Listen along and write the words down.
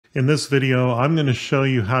In this video, I'm going to show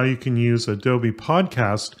you how you can use Adobe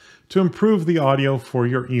Podcast to improve the audio for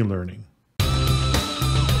your e-learning.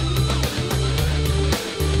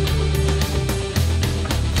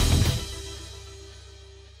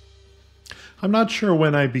 I'm not sure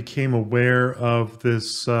when I became aware of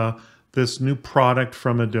this new product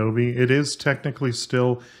from Adobe. It is technically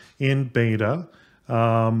still in beta,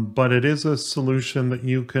 but it is a solution that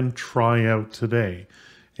you can try out today.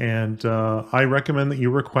 And I recommend that you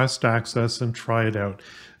request access and try it out.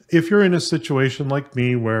 If you're in a situation like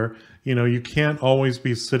me where, you can't always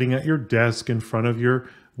be sitting at your desk in front of your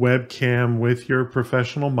webcam with your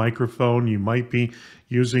professional microphone, you might be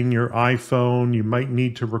using your iPhone, you might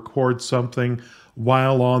need to record something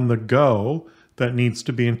while on the go that needs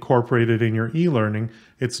to be incorporated in your e-learning.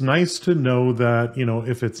 It's nice to know that,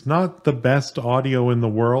 if it's not the best audio in the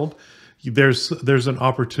world, there's an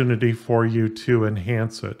opportunity for you to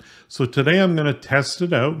enhance it. So today I'm going to test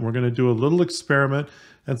it out. We're going to do a little experiment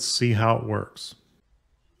and see how it works.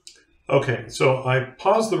 Okay, so I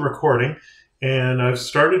paused the recording and I've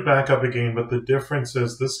started back up again, but the difference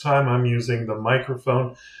is this time I'm using the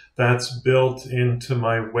microphone that's built into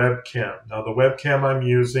my webcam. Now the webcam I'm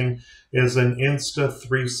using is an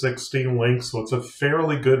Insta360 link, so it's a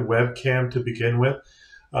fairly good webcam to begin with.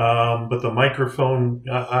 But the microphone,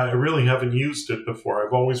 I really haven't used it before.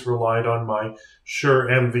 I've always relied on my Shure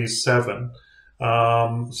MV7.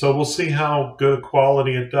 So we'll see how good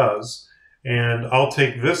quality it does. And I'll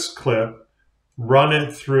take this clip, run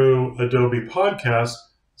it through Adobe Podcast,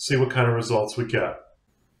 see what kind of results we get.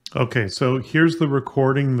 Okay, so here's the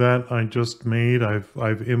recording that I just made.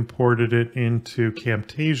 I've imported it into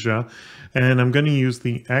Camtasia, and I'm going to use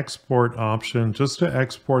the export option just to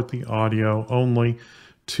export the audio only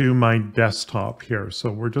to my desktop here.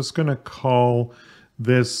 So we're just going to call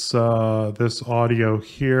this this audio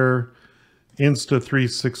here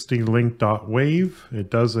Insta360 link.wave.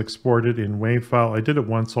 It does export it in WAV file. I did it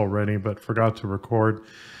once already, but forgot to record.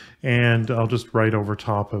 And I'll just write over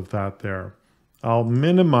top of that there. I'll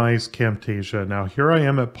minimize Camtasia. Now here I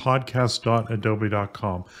am at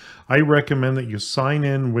podcast.adobe.com. I recommend that you sign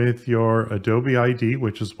in with your Adobe ID,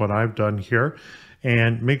 which is what I've done here,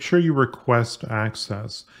 and make sure you request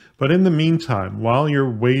access. But in the meantime, while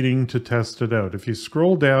you're waiting to test it out, if you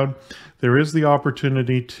scroll down, there is the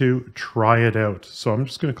opportunity to try it out. So I'm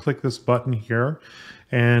just going to click this button here,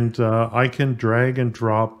 and I can drag and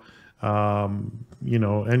drop,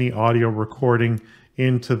 any audio recording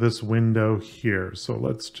into this window here. So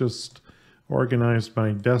let's just organize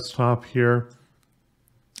my desktop here.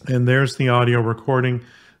 And there's the audio recording.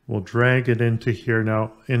 We'll drag it into here.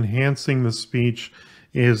 Now, enhancing the speech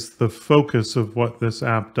is the focus of what this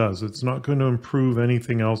app does. It's not going to improve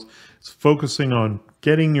anything else. It's focusing on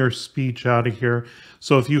getting your speech out of here.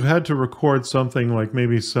 So if you had to record something like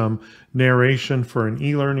maybe some narration for an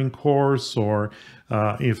e-learning course, or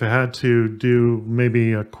if you had to do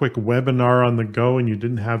maybe a quick webinar on the go and you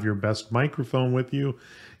didn't have your best microphone with you,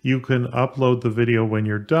 you can upload the video when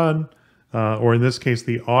you're done, or in this case,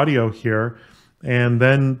 the audio here. And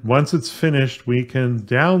then once it's finished, we can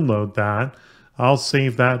download that. I'll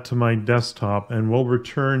save that to my desktop and we'll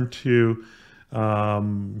return to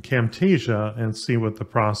Camtasia and see what the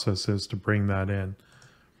process is to bring that in.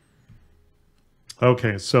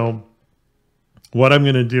 Okay, so what I'm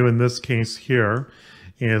going to do in this case here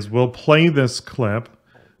is we'll play this clip,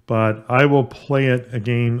 but I will play it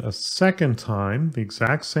again a second time, the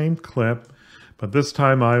exact same clip, but this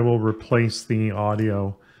time I will replace the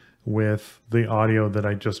audio with the audio that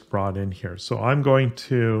I just brought in here. So I'm going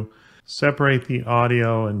to separate the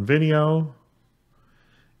audio and video,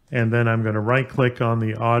 and then I'm going to right click on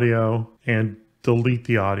the audio and delete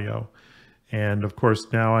the audio. And of course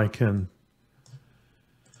now I can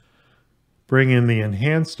bring in the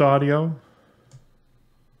enhanced audio.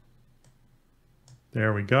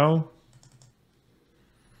 There we go.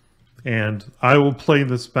 And I will play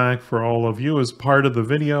this back for all of you as part of the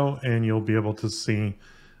video, and you'll be able to see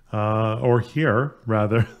or hear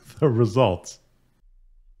rather the results.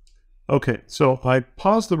 Okay, so I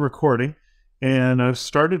paused the recording and I've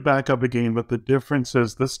started back up again, but the difference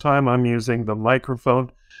is this time I'm using the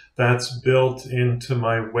microphone that's built into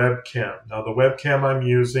my webcam. Now the webcam I'm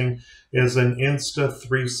using is an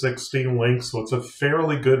Insta360 link, so it's a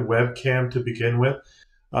fairly good webcam to begin with.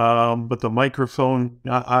 But the microphone,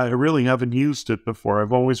 I really haven't used it before.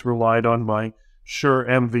 I've always relied on my Shure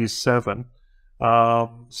MV7.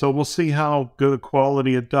 So we'll see how good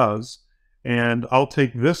quality it does. And I'll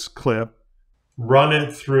take this clip, run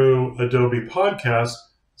it through Adobe Podcast,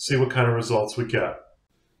 see what kind of results we get.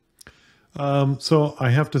 So I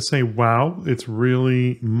have to say, wow, it's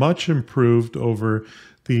really much improved over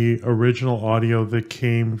the original audio that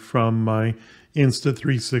came from my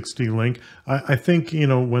Insta360 link. I think,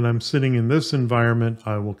 when I'm sitting in this environment,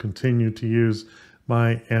 I will continue to use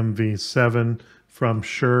my MV7 from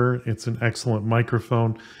Shure. It's an excellent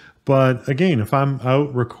microphone. But again, if I'm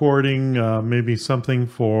out recording maybe something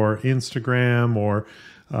for Instagram or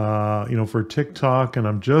for TikTok, and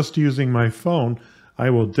I'm just using my phone,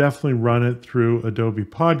 I will definitely run it through Adobe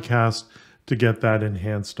Podcast to get that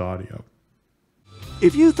enhanced audio.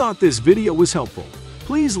 If you thought this video was helpful,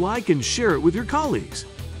 please like and share it with your colleagues.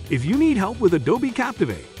 If you need help with Adobe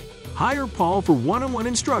Captivate, hire Paul for one-on-one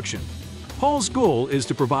instruction. Paul's goal is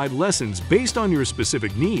to provide lessons based on your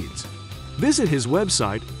specific needs. Visit his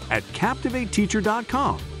website at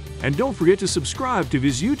captivateteacher.com and don't forget to subscribe to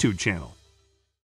his YouTube channel.